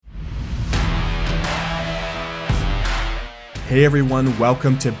Hey everyone,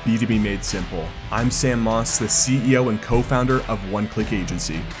 welcome to B2B Made Simple. I'm Sam Moss, the CEO and co-founder of One Click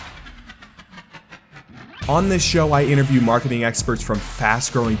Agency. On this show, I interview marketing experts from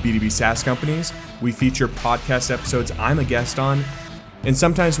fast-growing B2B SaaS companies. We feature podcast episodes I'm a guest on, and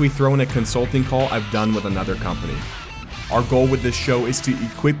sometimes we throw in a consulting call I've done with another company. Our goal with this show is to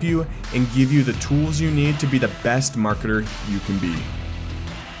equip you and give you the tools you need to be the best marketer you can be.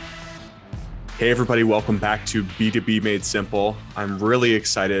 Hey everybody, welcome back to B2B Made Simple. I'm really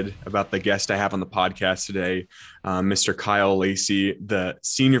excited about the guest I have on the podcast today, Mr. Kyle Lacey, the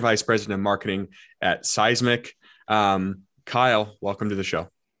Senior Vice President of Marketing at Seismic. Kyle, welcome to the show.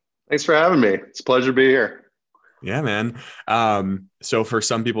 Thanks for having me. It's a pleasure to be here. Yeah, man. So for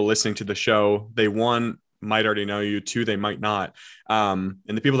some people listening to the show, they might already know you, two, they might not. And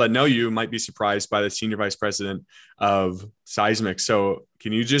the people that know you might be surprised by the Senior Vice President of Seismic. So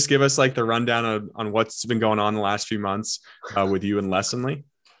can you just give us like the rundown on what's been going on the last few months with you and Lessonly?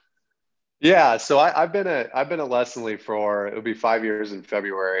 Yeah, so I've been at Lessonly for, it'll be 5 years in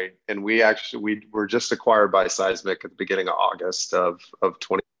February. And we were just acquired by Seismic at the beginning of August of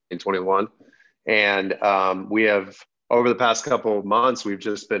 2021. And we have, over the past couple of months, we've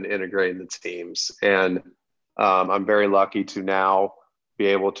just been integrating the teams. And I'm very lucky to now be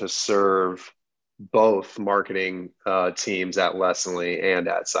able to serve both marketing teams at Lessonly and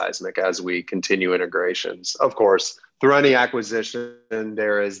at Seismic as we continue integrations. Of course, through any acquisition,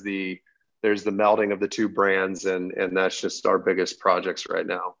 there's the melding of the two brands, and that's just our biggest projects right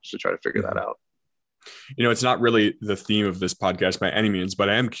now, to try to figure that out. You know, it's not really the theme of this podcast by any means, but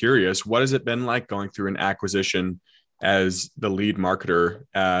I am curious, what has it been like going through an acquisition as the lead marketer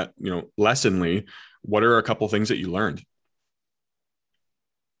at, Lessonly? What are a couple of things that you learned?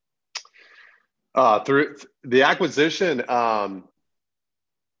 Through the acquisition, I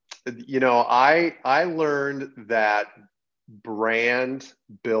learned that brand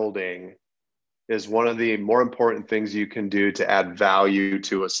building is one of the more important things you can do to add value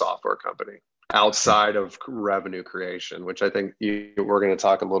to a software company outside of revenue creation, which I think we're going to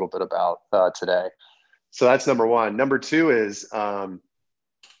talk a little bit about today. So that's number one. Number two is,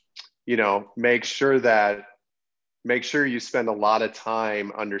 make sure you spend a lot of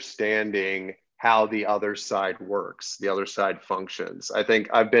time understanding how the other side works, the other side functions. I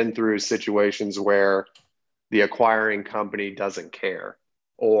think I've been through situations where the acquiring company doesn't care,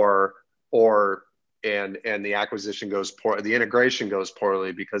 and the acquisition goes poor, the integration goes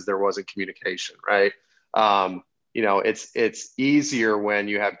poorly because there wasn't communication, right? It's easier when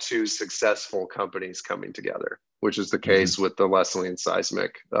you have two successful companies coming together, which is the case with the Lessonly and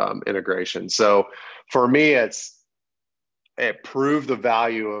Seismic integration. So for me, it proved the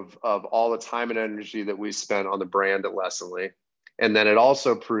value of all the time and energy that we spent on the brand at Lessonly. And then it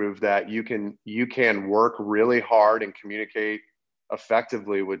also proved that you can work really hard and communicate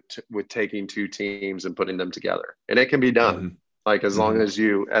effectively with taking two teams and putting them together. And it can be done. Like as long as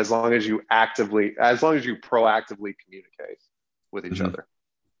you proactively communicate with each other.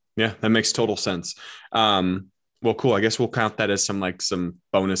 Yeah, that makes total sense. Well, cool. I guess we'll count that as some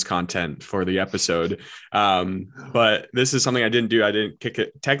bonus content for the episode. But this is something I didn't do. I didn't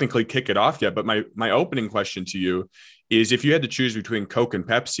technically kick it off yet. But my opening question to you is, if you had to choose between Coke and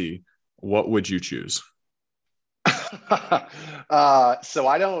Pepsi, what would you choose? So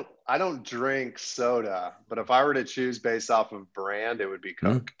I don't drink soda, but if I were to choose based off of brand, it would be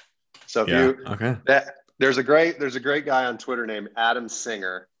Coke. So there's a great guy on Twitter named Adam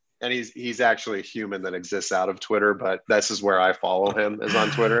Singer, and he's actually a human that exists out of Twitter, but this is where I follow him, is on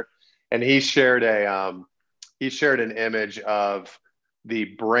Twitter. And he shared an image of the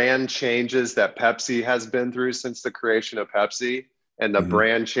brand changes that Pepsi has been through since the creation of Pepsi, and the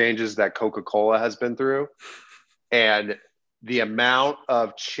brand changes that Coca-Cola has been through. And the amount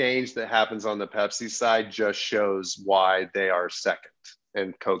of change that happens on the Pepsi side just shows why they are second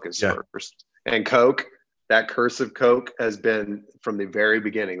and Coke is first. And Coke, that cursive Coke, has been from the very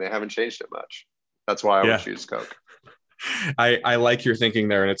beginning. They haven't changed it much. That's why I would choose Coke. I like your thinking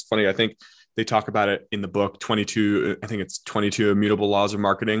there. And it's funny. I think they talk about it in the book 22. I think it's 22 Immutable Laws of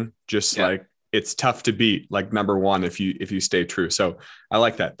Marketing. Like, it's tough to beat, like, number one, if you stay true. So I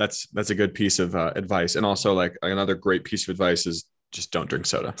like that. That's a good piece of advice. And also, like, another great piece of advice is just don't drink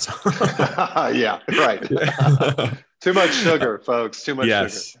soda. So. Yeah, right. Too much sugar, folks. Too much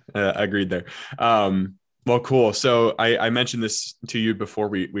sugar. Agreed there. Well, cool. So I mentioned this to you before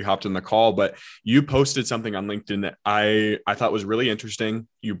we hopped on the call, but you posted something on LinkedIn that I thought was really interesting.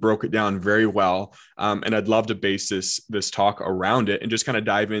 You broke it down very well. And I'd love to base this talk around it and just kind of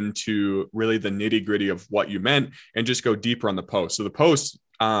dive into really the nitty gritty of what you meant and just go deeper on the post. So the post,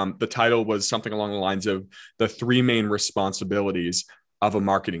 the title was something along the lines of the three main responsibilities of a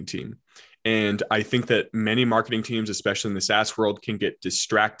marketing team. And I think that many marketing teams, especially in the SaaS world, can get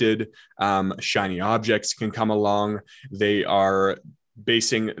distracted. Shiny objects can come along. They are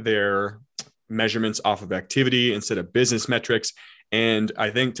basing their measurements off of activity instead of business metrics. And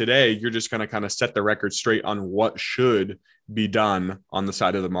I think today you're just going to kind of set the record straight on what should be done on the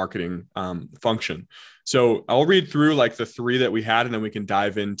side of the marketing function. So I'll read through like the three that we had, and then we can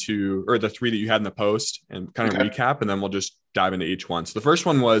dive into, or the three that you had in the post, and kind of recap, and then we'll just dive into each one. So the first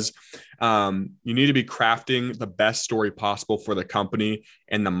one was you need to be crafting the best story possible for the company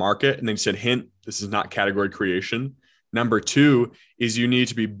and the market. And then you said, hint, this is not category creation. Number two is you need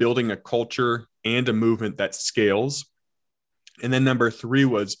to be building a culture and a movement that scales. And then number three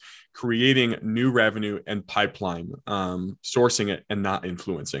was creating new revenue and pipeline, sourcing it and not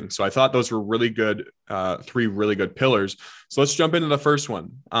influencing. So I thought those were really good, three really good pillars. So let's jump into the first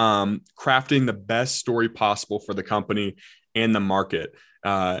one, crafting the best story possible for the company and the market.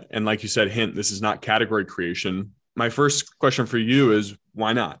 And like you said, hint, this is not category creation. My first question for you is,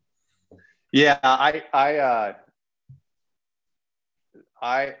 why not? Yeah,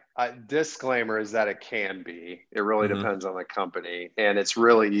 disclaimer is that it can be. It really depends on the company, and it's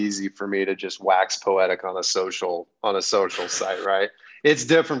really easy for me to just wax poetic on a social site, right? It's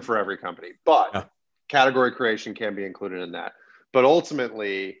different for every company, but category creation can be included in that. But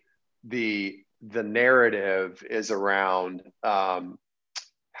ultimately, the narrative is around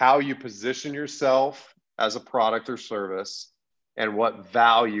how you position yourself as a product or service, and what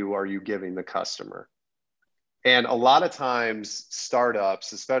value are you giving the customer. And a lot of times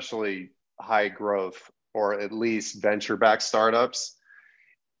startups, especially high growth or at least venture-backed startups,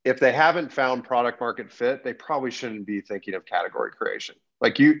 if they haven't found product market fit, they probably shouldn't be thinking of category creation.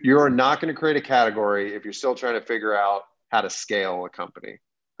 Like you're not going to create a category if you're still trying to figure out how to scale a company.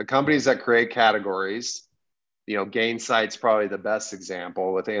 The companies that create categories, Gainsight's probably the best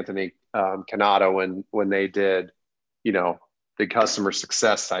example with Anthony Canato when they did, the customer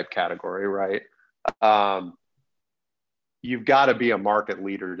success type category, right? You've got to be a market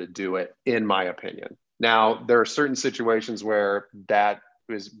leader to do it, in my opinion. Now, there are certain situations where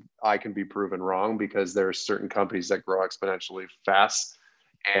I can be proven wrong, because there are certain companies that grow exponentially fast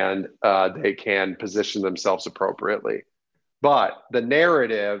and they can position themselves appropriately. But the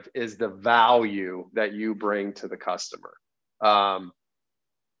narrative is the value that you bring to the customer. And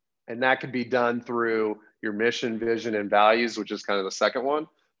that could be done through your mission, vision, and values, which is kind of the second one.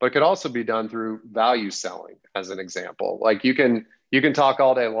 But it could also be done through value selling, as an example. Like you can talk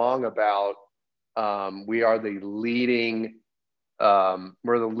all day long about we are the leading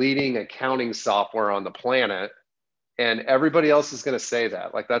accounting software on the planet, and everybody else is going to say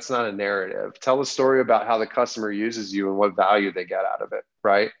that. Like, that's not a narrative. Tell a story about how the customer uses you and what value they get out of it,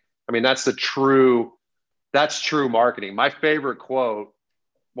 right? I mean, that's true marketing. My favorite quote,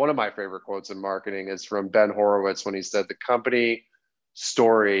 one of my favorite quotes in marketing, is from Ben Horowitz when he said, "The company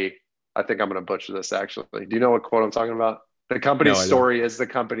story," I think I'm going to butcher this actually. Do you know what quote I'm talking about? The company's story is the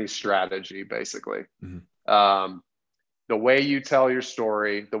company's strategy, basically. The way you tell your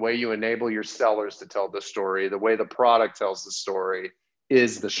story, the way you enable your sellers to tell the story, the way the product tells the story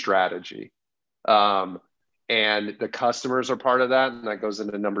is the strategy. And the customers are part of that. And that goes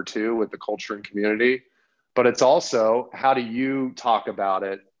into number two with the culture and community. But it's also, how do you talk about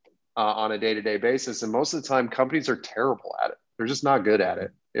it on a day-to-day basis? And most of the time, companies are terrible at it. They're just not good at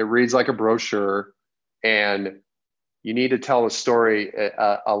it. It reads like a brochure, and you need to tell a story,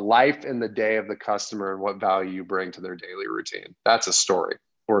 a life in the day of the customer and what value you bring to their daily routine. That's a story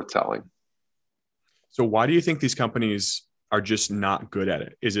worth telling. So why do you think these companies are just not good at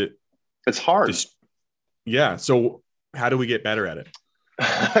it? It's hard. Yeah. So how do we get better at it?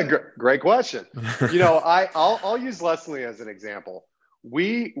 Great question. I'll use Leslie as an example.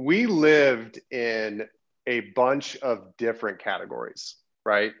 We lived in a bunch of different categories,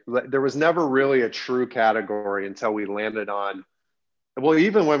 right? There was never really a true category until we landed on, well,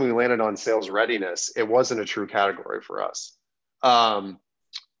 even when we landed on sales readiness, it wasn't a true category for us.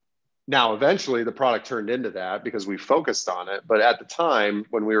 Now, eventually the product turned into that because we focused on it. But at the time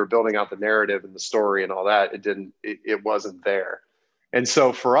when we were building out the narrative and the story and all that, it wasn't there. And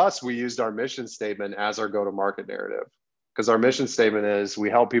so for us, we used our mission statement as our go-to-market narrative, because our mission statement is we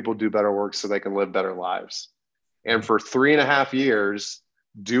help people do better work so they can live better lives. And for 3.5 years,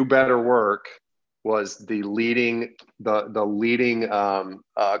 do better work was the leading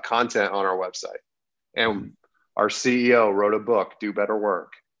content on our website. And our CEO wrote a book, Do Better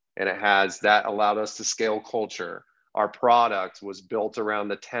Work. And that allowed us to scale culture. Our product was built around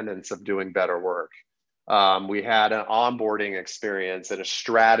the tenets of doing better work. We had an onboarding experience and a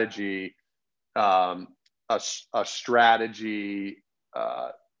strategy, a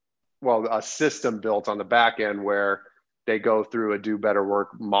system built on the back end where they go through a do better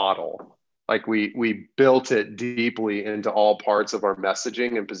work model. Like we built it deeply into all parts of our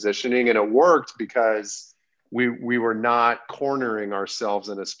messaging and positioning, and it worked because we were not cornering ourselves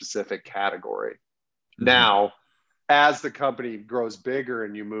in a specific category. Mm-hmm. Now, as the company grows bigger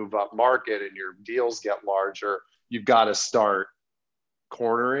and you move up market and your deals get larger, you've got to start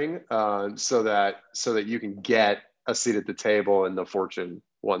cornering so that you can get a seat at the table in the Fortune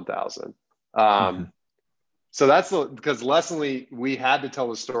 1000. Mm-hmm. So that's because Lessonly, we had to tell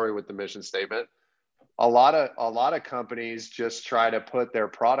the story with the mission statement. A lot of companies just try to put their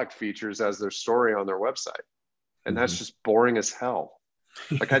product features as their story on their website, and that's just boring as hell.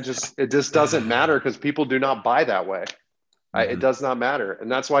 Like it just doesn't matter because people do not buy that way. It does not matter, and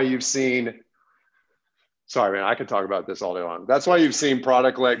that's why you've seen. Sorry, man, I could talk about this all day long. That's why you've seen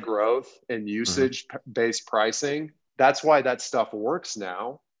product-led growth and usage-based pricing. That's why that stuff works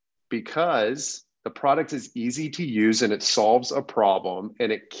now, because the product is easy to use and it solves a problem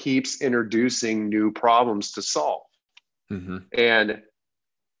and it keeps introducing new problems to solve. Mm-hmm. And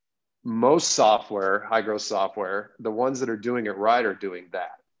most software, high growth software, the ones that are doing it right are doing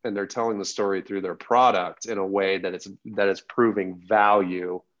that. And they're telling the story through their product in a way that it's proving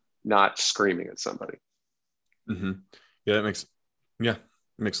value, not screaming at somebody. Mm-hmm. Yeah, it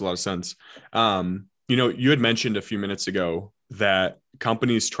makes a lot of sense. You had mentioned a few minutes ago that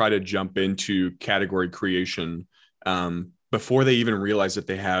companies try to jump into category creation before they even realize that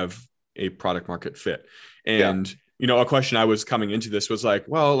they have a product market fit. And, a question I was coming into this was like,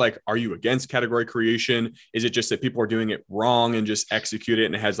 well, like, are you against category creation? Is it just that people are doing it wrong and just execute it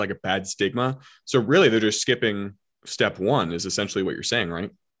and it has like a bad stigma? So really they're just skipping step one is essentially what you're saying,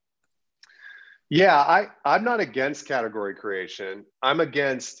 right? Yeah, I'm not against category creation. I'm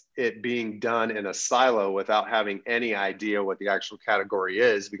against it being done in a silo without having any idea what the actual category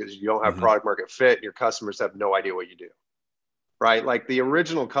is, because you don't have product market fit and your customers have no idea what you do, right? Like the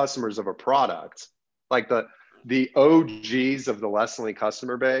original customers of a product, like the OGs of the Lessonly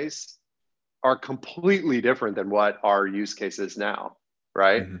customer base are completely different than what our use case is now,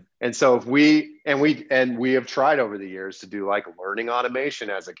 right? Mm-hmm. And so if we have tried over the years to do like learning automation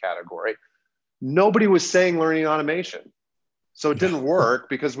as a category. Nobody was saying learning automation. So it didn't work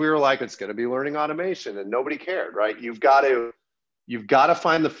because we were like, it's going to be learning automation, and nobody cared, right? You've got to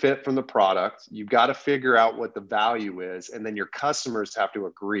find the fit from the product. You've got to figure out what the value is. And then your customers have to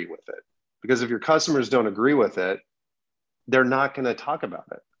agree with it, because if your customers don't agree with it, they're not going to talk about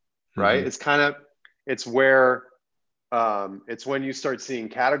it. Right. Mm-hmm. It's when you start seeing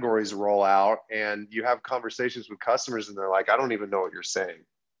categories roll out and you have conversations with customers and they're like, I don't even know what you're saying.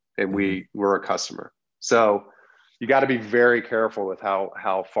 And we're a customer. So you got to be very careful with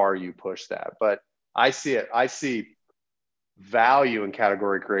how far you push that. But I see value in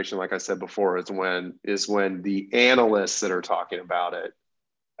category creation, like I said before, is when the analysts that are talking about it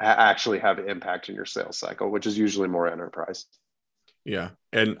actually have an impact in your sales cycle, which is usually more enterprise. Yeah.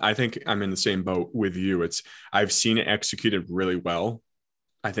 And I think I'm in the same boat with you. I've seen it executed really well.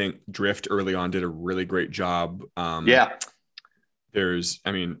 I think Drift early on did a really great job. There's,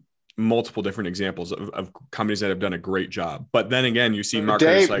 multiple different examples of companies that have done a great job. But then again, you see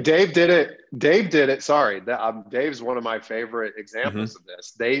marketers Dave did it. Sorry. Dave's one of my favorite examples of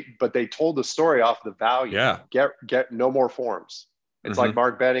this. They told the story off the value. Yeah. Get no more forms. It's like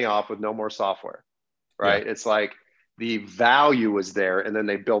Mark Benioff with no more software, right? Yeah. It's like the value was there and then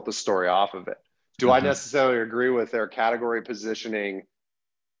they built the story off of it. Do I necessarily agree with their category positioning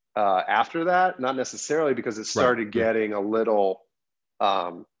after that? Not necessarily, because it started getting a little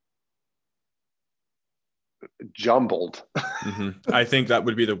jumbled. I think that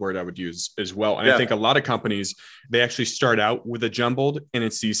would be the word I would use as well. And I think a lot of companies, they actually start out with a jumbled, and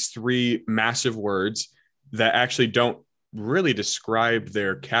it's these three massive words that actually don't really describe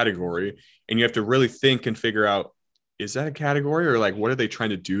their category. And you have to really think and figure out, is that a category, or like, what are they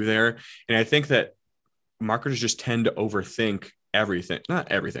trying to do there? And I think that marketers just tend to overthink everything.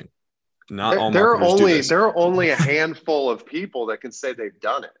 Not everything. Not all marketers do this. There are only a handful of people that can say they've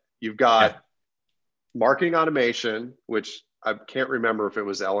done it. You've got marketing automation, which I can't remember if it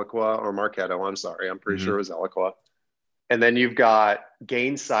was Eloqua or Marketo. I'm sorry. I'm pretty sure it was Eloqua. And then you've got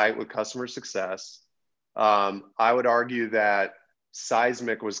Gainsight with customer success. I would argue that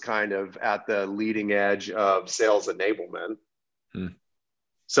Seismic was kind of at the leading edge of sales enablement.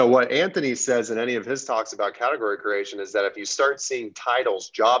 So what Anthony says in any of his talks about category creation is that if you start seeing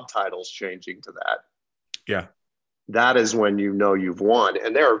job titles changing to that, that is when you know you've won.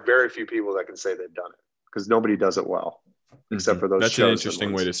 And there are very few people that can say they've done it. because nobody does it well except for those. That's an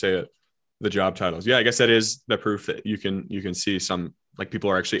interesting way to say it. The job titles. Yeah, I guess that is the proof that you can see some, like, people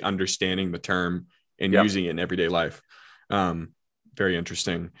are actually understanding the term and using it in everyday life. Very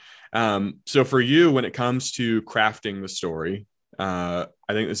interesting. So for you, when it comes to crafting the story, I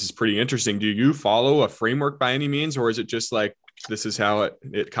think this is pretty interesting. Do you follow a framework by any means, or is it just like, this is how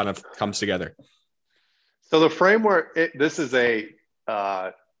it kind of comes together? So the framework, this is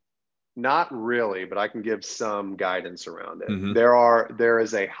not really, but I can give some guidance around it. There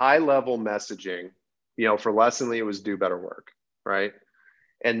is a high level messaging, for Lessonly, it was do better work, right?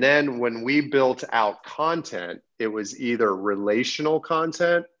 And then when we built out content, it was either relational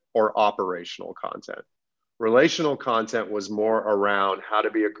content or operational content. Relational content was more around how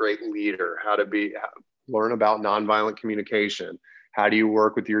to be a great leader, learn about nonviolent communication. How do you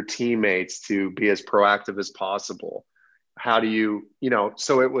work with your teammates to be as proactive as possible? How do you,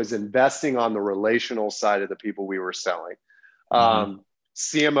 so it was investing on the relational side of the people we were selling.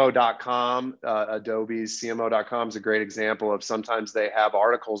 CMO.com, Adobe's CMO.com is a great example of, sometimes they have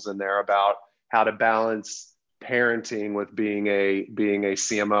articles in there about how to balance parenting with being a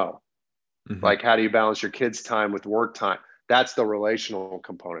CMO. Like, how do you balance your kids' time with work time? That's the relational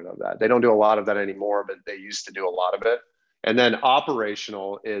component of that. They don't do a lot of that anymore, but they used to do a lot of it. And then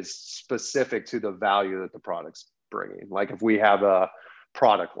operational is specific to the value that the product's bringing. Like if we have a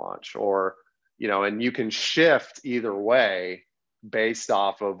product launch, or, and you can shift either way based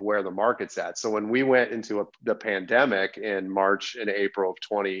off of where the market's at. So when we went into the pandemic in March and April of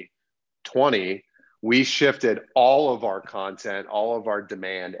 2020, we shifted all of our content, all of our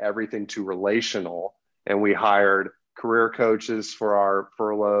demand, everything to relational. And we hired career coaches for our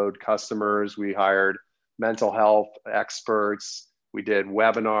furloughed customers. We hired mental health experts. We did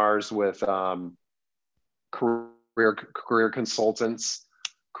webinars with career consultants,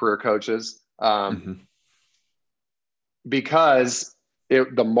 career coaches, because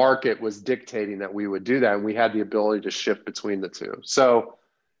the market was dictating that we would do that. And we had the ability to shift between the two. So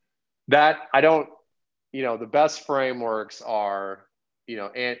that the best frameworks are,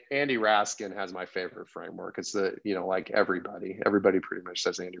 Andy Raskin has my favorite framework. It's like everybody pretty much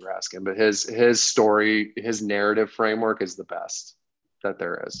says Andy Raskin, but his story, his narrative framework is the best that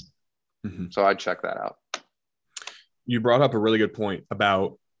there is. So I'd check that out. You brought up a really good point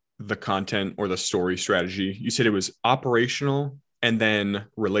about the content or the story strategy. You said it was operational and then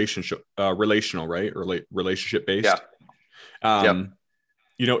relational, right? Or relationship based. Yeah.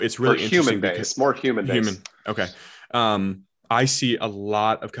 It's really interesting because more human based. Okay. I see a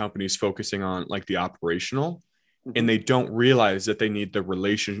lot of companies focusing on like the operational, and they don't realize that they need the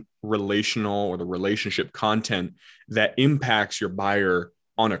relational or the relationship content that impacts your buyer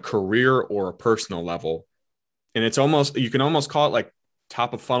on a career or a personal level. And it's almost, you can almost call it like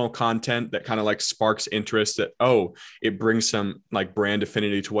top of funnel content that kind of like sparks interest, that, it brings some like brand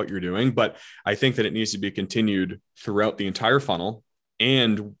affinity to what you're doing. But I think that it needs to be continued throughout the entire funnel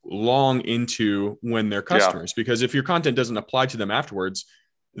and long into when they're customers, because if your content doesn't apply to them afterwards,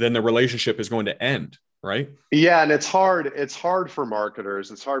 then the relationship is going to end, right? Yeah. And it's hard for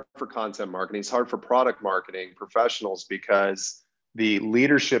marketers. It's hard for content marketing. It's hard for product marketing professionals, because the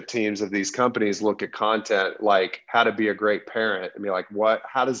leadership teams of these companies look at content like how to be a great parent and be like,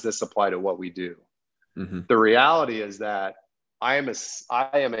 how does this apply to what we do? The reality is that I am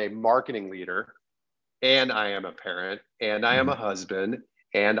a marketing leader, and I am a parent, and I am a husband,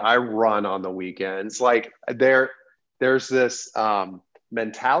 and I run on the weekends. Like there's this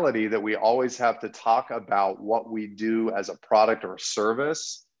mentality that we always have to talk about what we do as a product or a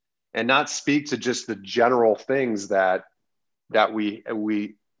service, and not speak to just the general things that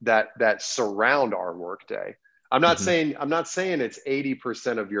surround our workday. I'm not saying it's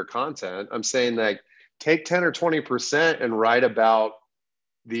 80% of your content. I'm saying like take 10 or 20% and write about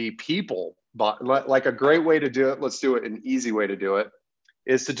the people. But like a great way to do it, let's do it, an easy way to do it,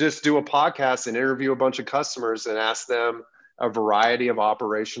 is to just do a podcast and interview a bunch of customers and ask them a variety of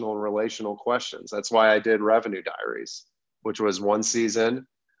operational and relational questions. That's why I did Revenue Diaries, which was one season.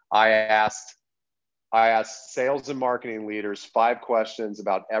 I asked sales and marketing leaders 5 questions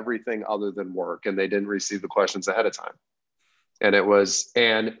about everything other than work, and they didn't receive the questions ahead of time.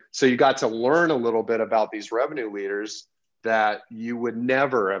 And so you got to learn a little bit about these revenue leaders that you would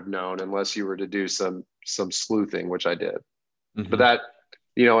never have known unless you were to do some sleuthing, which I did. But that,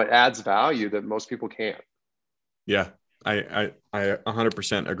 it adds value that most people can't. Yeah, I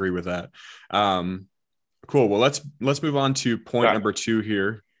 100% agree with that. Cool. Well, let's move on to point number 2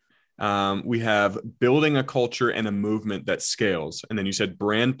 here. We have building a culture and a movement that scales. And then you said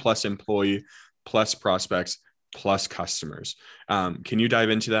brand plus employee plus prospects plus customers. Can you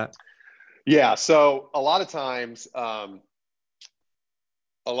dive into that? Yeah. So a lot of times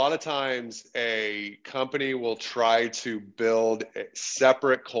a company will try to build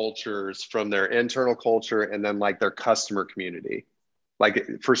separate cultures from their internal culture and then like their customer community.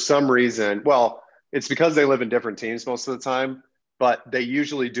 Like for some reason, well, it's because they live in different teams most of the time, but they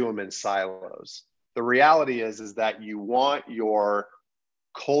usually do them in silos. The reality is that you want your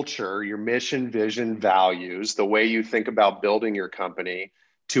culture, your mission, vision, values, the way you think about building your company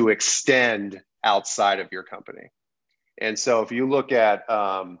to extend outside of your company. And so if you look at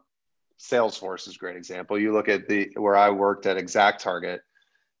Salesforce is a great example. You look at where I worked at ExactTarget,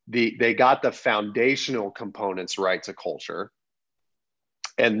 they got the foundational components right to culture,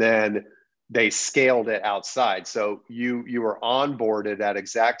 and then they scaled it outside. So you were onboarded at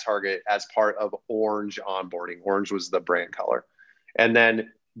ExactTarget as part of Orange onboarding. Orange was the brand color. And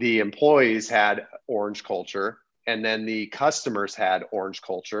then the employees had Orange culture, and then the customers had Orange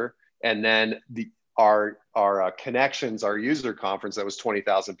culture, and then our connections, our user conference that was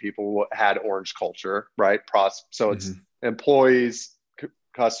 20,000 people had Orange culture, right? So it's employees,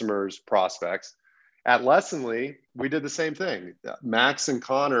 customers, prospects. At Lessonly, we did the same thing. Max and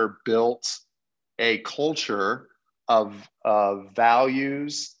Connor built a culture of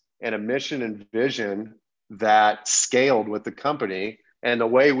values and a mission and vision that scaled with the company. And the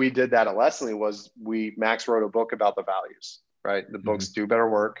way we did that at Lessonly was Max wrote a book about the values, right? The book's Do Better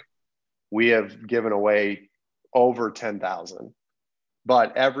Work. We have given away over 10,000,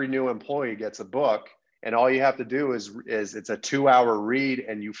 but every new employee gets a book, and all you have to do is it's a 2-hour read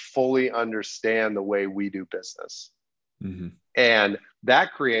and you fully understand the way we do business. And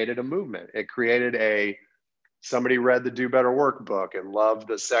that created a movement. It created somebody read the Do Better Work book and loved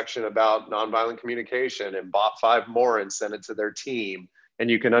the section about nonviolent communication and bought 5 more and sent it to their team. And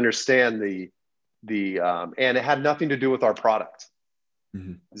you can understand and it had nothing to do with our product.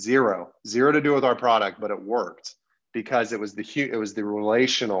 Zero to do with our product, but it worked because it was the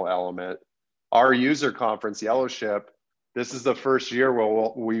relational element. Our user conference, Yellowship, this is the first year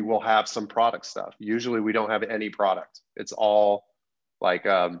where we will have some product stuff. Usually we don't have any product. It's all like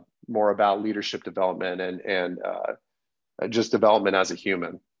more about leadership development and just development as a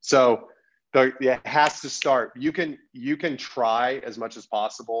human. So it has to start. You can try as much as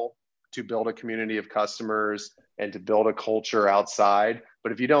possible to build a community of customers and to build a culture outside.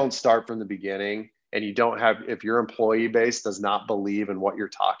 But if you don't start from the beginning and if your employee base does not believe in what you're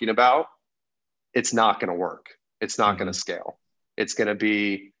talking about, it's not going to work. It's not going to scale. It's going to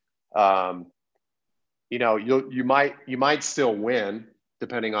be, you might still win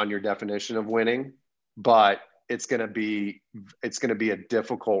depending on your definition of winning, but it's going to be a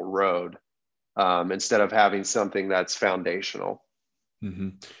difficult road instead of having something that's foundational.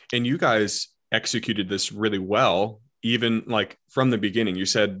 And you guys executed this really well, even like from the beginning. You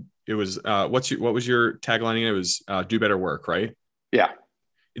said it was what was your tagline? It was Do Better Work, right? Yeah.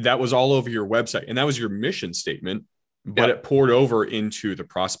 That was all over your website, and that was your mission statement, but it poured over into the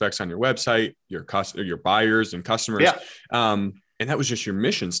prospects on your website, your buyers and customers. And that was just your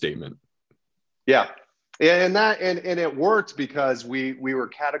mission statement. Yeah. And it worked because we were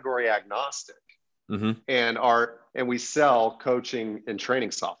category agnostic, and we sell coaching and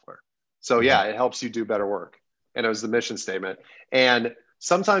training software. So it helps you do better work. And it was the mission statement. And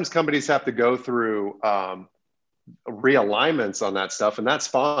sometimes companies have to go through realignments on that stuff, and that's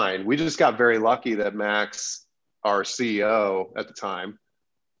fine. We just got very lucky that Max, our CEO at the time,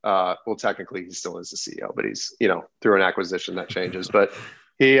 well, technically he still is the CEO, but he's, through an acquisition that changes, but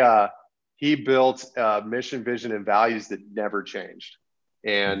he built mission, vision, and values that never changed.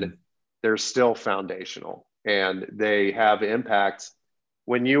 And they're still foundational, and they have impact.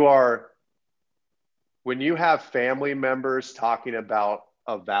 When you have family members talking about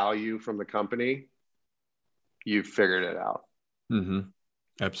a value from the company, you've figured it out.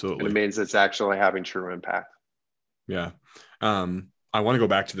 Absolutely. And it means it's actually having true impact. Yeah. I want to go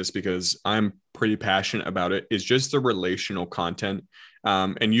back to this because I'm pretty passionate about it. It's just the relational content.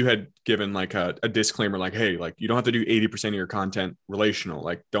 And you had given like a disclaimer, like, hey, like you don't have to do 80% of your content relational,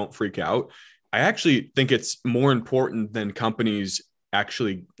 like don't freak out. I actually think it's more important than companies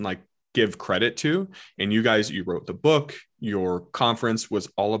actually like give credit to. And you wrote the book, your conference was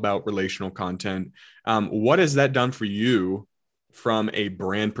all about relational content. What has that done for you from a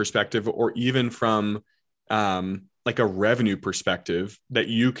brand perspective, or even from like a revenue perspective that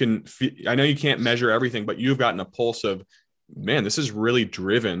you can I know you can't measure everything, but you've gotten a pulse of, man, this has really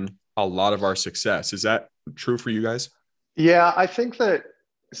driven a lot of our success. Is that true for you guys? Yeah, I think that.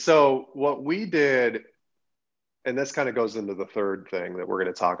 So what we did, and this kind of goes into the third thing that we're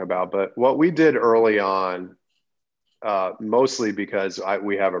going to talk about, but what we did early on mostly because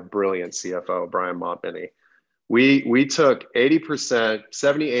we have a brilliant CFO, Brian Montminy. We took 80%,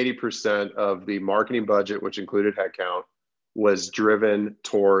 80% of the marketing budget, which included headcount, was driven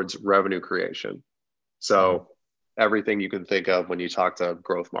towards revenue creation. So everything you can think of when you talk to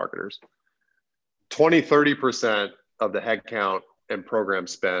growth marketers. 30% of the headcount and program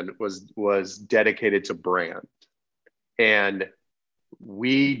spend was dedicated to brand. And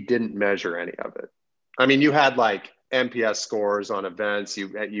we didn't measure any of it. I mean, you had like NPS scores on events. You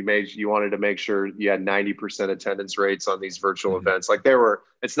wanted to make sure you had 90% attendance rates on these virtual events. Like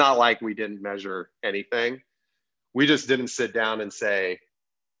it's not like we didn't measure anything. We just didn't sit down and say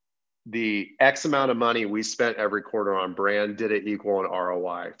the X amount of money we spent every quarter on brand, did it equal an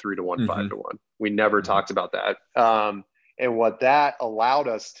ROI 3 to 1, 5 to 1? We never talked about that. And what that allowed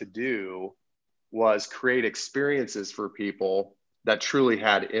us to do was create experiences for people that truly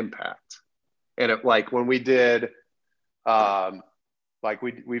had impact. And like when we did,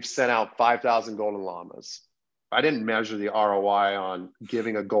 we've sent out 5,000 golden llamas. I didn't measure the ROI on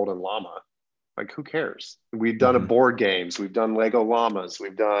giving a golden llama. Like, who cares? We've done a board games. We've done Lego llamas.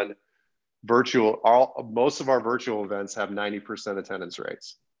 We've done most of our virtual events have 90% attendance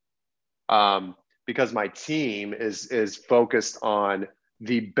rates. Because my team is focused on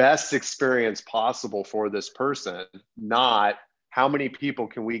the best experience possible for this person, not how many people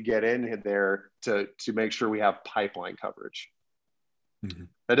can we get in there to make sure we have pipeline coverage.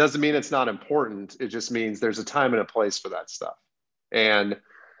 That doesn't mean it's not important. It just means there's a time and a place for that stuff. And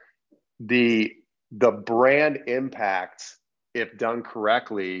the brand impact, if done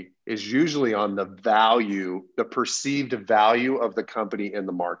correctly, is usually on the perceived value of the company in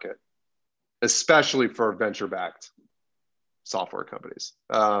the market, especially for venture-backed software companies.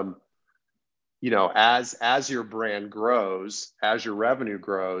 As your brand grows, as your revenue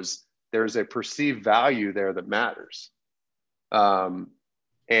grows, there's a perceived value there that matters. And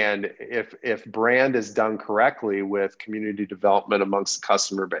if brand is done correctly with community development amongst the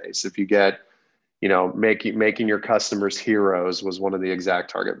customer base, if you get, making your customers heroes was one of the exact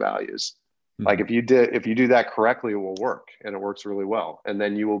target values. Like if you do that correctly, it will work, and it works really well. And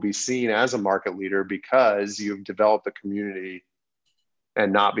then you will be seen as a market leader because you've developed a community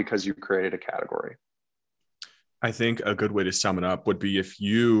and not because you created a category. I think a good way to sum it up would be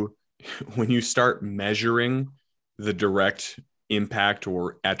when you start measuring the direct impact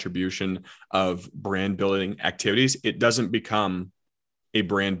or attribution of brand building activities, it doesn't become a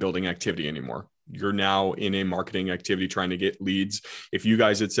brand building activity anymore. You're now in a marketing activity trying to get leads. If you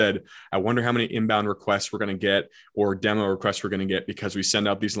guys had said, I wonder how many inbound requests we're going to get or demo requests we're going to get because we send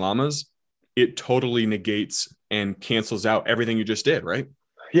out these llamas, it totally negates and cancels out everything you just did, right?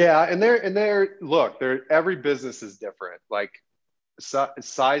 Yeah. And every business is different. Like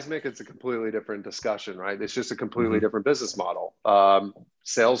Seismic, it's a completely different discussion, right? It's just a completely different business model.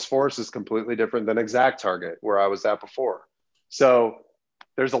 Salesforce is completely different than ExactTarget, where I was at before. So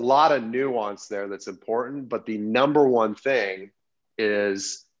there's a lot of nuance there that's important, but the number one thing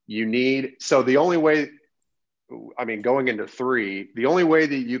is the only way, going into 3, the only way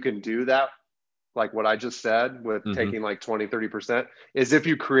that you can do that, like what I just said with taking like 20, 30%, is if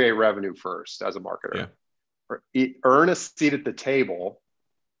you create revenue first as a marketer. Yeah. Earn a seat at the table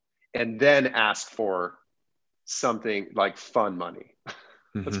and then ask for something like fun money.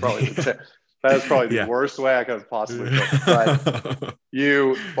 That's probably the worst way I could have possibly put it.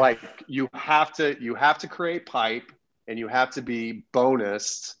 But you have to create pipe, and you have to be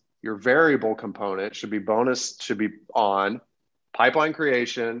bonused. Your variable component should be on pipeline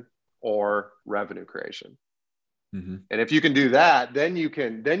creation or revenue creation. And if you can do that, then you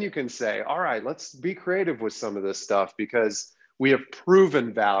can say, all right, let's be creative with some of this stuff because we have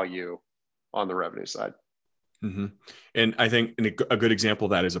proven value on the revenue side. And I think a good example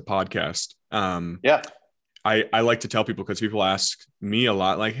of that is a podcast. I like to tell people, because people ask me a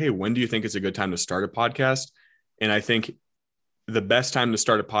lot, like, hey, when do you think it's a good time to start a podcast? And I think the best time to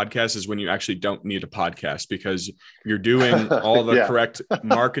start a podcast is when you actually don't need a podcast, because you're doing all the correct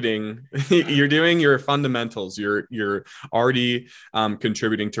marketing. You're doing your fundamentals. You're already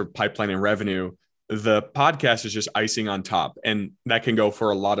contributing to pipeline and revenue. The podcast is just icing on top, and that can go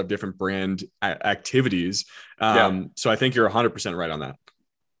for a lot of different brand activities. So I think you're 100% right on that.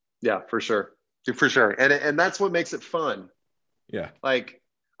 Yeah, for sure. For sure. And that's what makes it fun. Yeah. Like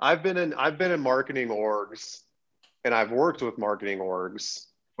I've been in marketing orgs, and I've worked with marketing orgs,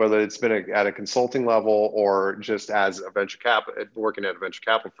 whether it's been at a consulting level or just as working at a venture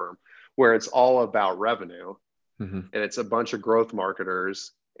capital firm, where it's all about revenue. And it's a bunch of growth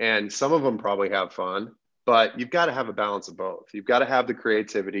marketers, and some of them probably have fun, but you've got to have a balance of both. You've got to have the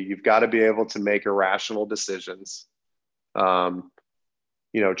creativity. You've got to be able to make irrational decisions.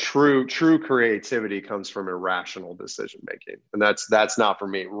 True creativity comes from irrational decision making, and that's not for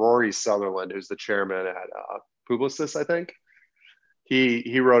me. Rory Sutherland, who's the chairman at Publicis, I think,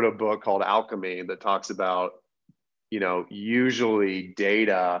 he wrote a book called Alchemy that talks about, usually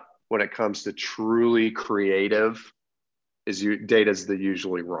data when it comes to truly creative data is the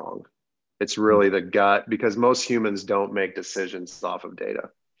usually wrong. It's really the gut, because most humans don't make decisions off of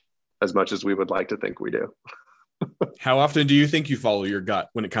data as much as we would like to think we do. How often do you think you follow your gut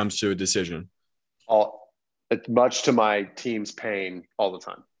when it comes to a decision? Much to my team's pain, all the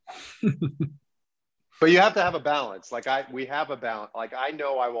time. But you have to have a balance. We have a balance. Like, I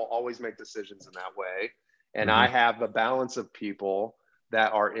know I will always make decisions in that way. And I have a balance of people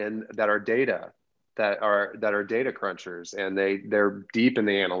that are data, that are data crunchers, and they're deep in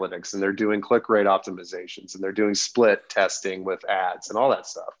the analytics, and they're doing click rate optimizations, and they're doing split testing with ads and all that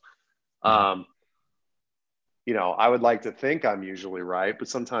stuff. I would like to think I'm usually right, but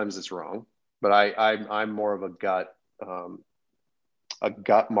sometimes it's wrong. But I'm more of a gut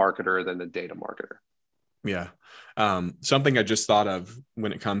marketer than a data marketer. Yeah. Something I just thought of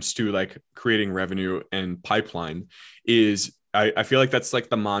when it comes to like creating revenue and pipeline is I feel like that's like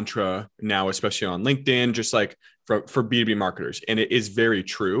the mantra now, especially on LinkedIn, just like for B2B marketers. And it is very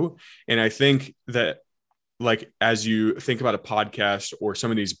true. And I think that, like, as you think about a podcast or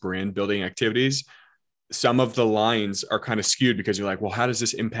some of these brand building activities, some of the lines are kind of skewed because you're like, well, how does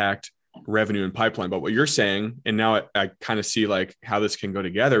this impact revenue and pipeline? But what you're saying, and now I kind of see like how this can go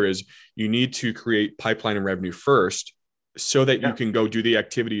together, is you need to create pipeline and revenue first so that you can go do the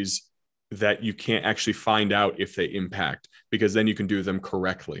activities that you can't actually find out if they impact, because then you can do them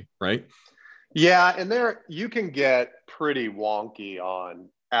correctly, right? Yeah, and you can get pretty wonky on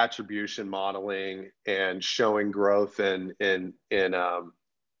attribution modeling and showing growth in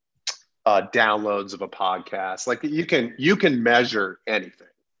downloads of a podcast. Like, you can measure anything.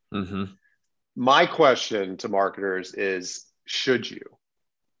 Mm-hmm. My question to marketers is, should you?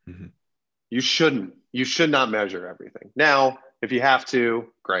 Mm-hmm. You shouldn't. You should not measure everything. Now, if you have to,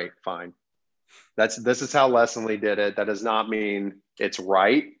 great, fine. This is how Lessonly did it. That does not mean it's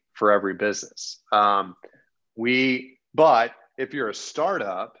right for every business. But if you're a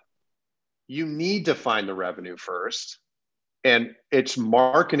startup, you need to find the revenue first, and it's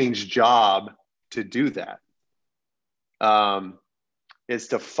marketing's job to do that. Is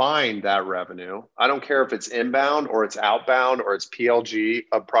to find that revenue. I don't care if it's inbound or it's outbound or it's PLG,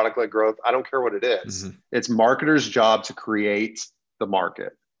 a product-led growth. I don't care what it is. Mm-hmm. It's marketers' job to create the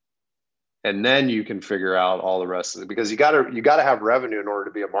market. And then you can figure out all the rest of it, because you got to have revenue in order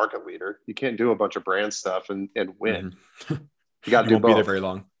to be a market leader. You can't do a bunch of brand stuff and win. Mm-hmm. You got to do both. Be there very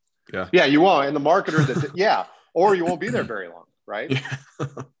long. Yeah. Yeah, you won't. And the marketer or you won't be there very long, right? Yeah.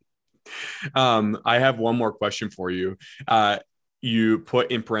 I have one more question for you. You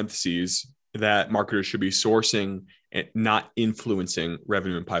put in parentheses that marketers should be sourcing and not influencing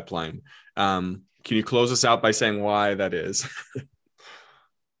revenue and pipeline. Can you close us out by saying why that is?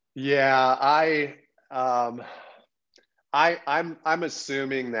 Yeah, I'm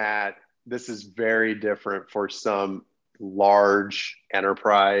assuming that this is very different for some large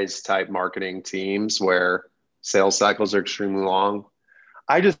enterprise type marketing teams where sales cycles are extremely long.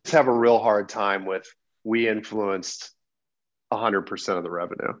 I just have a real hard time with, we influenced 100% of the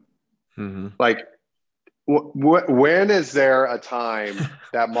revenue. Mm-hmm. Like, when is there a time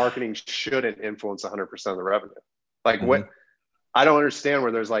that marketing shouldn't influence 100% of the revenue? Like, mm-hmm. What? I don't understand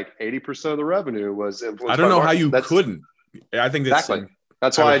where there's like 80% of the revenue was influenced. I don't know how you couldn't. I think that's exactly.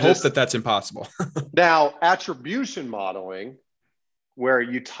 That's why I hope that's impossible. Now, attribution modeling, where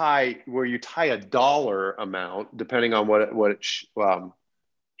you tie a dollar amount depending on what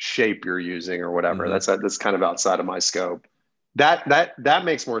shape you're using or whatever. Mm-hmm. That's kind of outside of my scope. That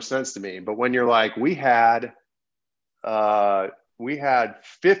makes more sense to me. But when you're like, we had $50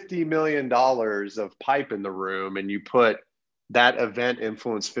 million of pipe in the room, and you put that event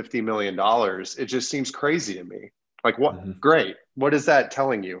influenced $50 million, it just seems crazy to me. Like, what? Mm-hmm. Great. What is that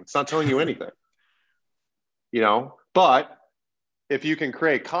telling you? It's not telling you anything. But if you can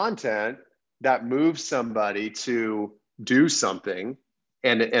create content that moves somebody to do something,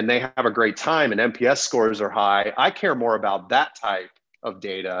 and they have a great time and NPS scores are high, I care more about that type of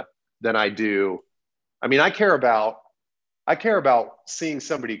data than I do. I mean, I care about seeing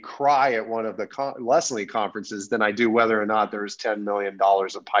somebody cry at one of the Lessonly conferences than I do whether or not there's $10 million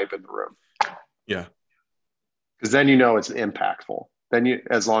of pipe in the room. Yeah. Because then it's impactful. Then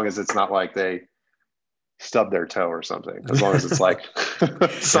as long as it's not like they stub their toe or something, as long as it's like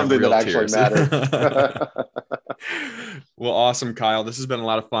something that actually matters. Well, awesome, Kyle. This has been a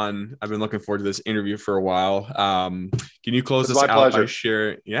lot of fun. I've been looking forward to this interview for a while. Can you close this out by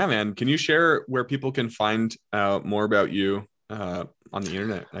sharing? Yeah, man. Can you share where people can find out more about you on the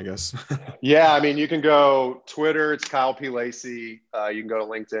internet, I guess? Yeah, I mean, you can go Twitter. It's Kyle P. Lacey. You can go to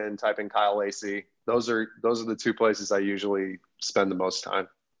LinkedIn, type in Kyle Lacey. Those are the two places I usually spend the most time.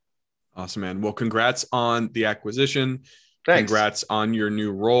 Awesome, man. Well, congrats on the acquisition. Thanks. Congrats on your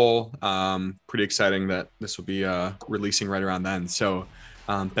new role. Pretty exciting that this will be releasing right around then. So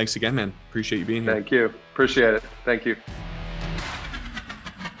thanks again, man. Appreciate you being here. Thank you. Appreciate it. Thank you.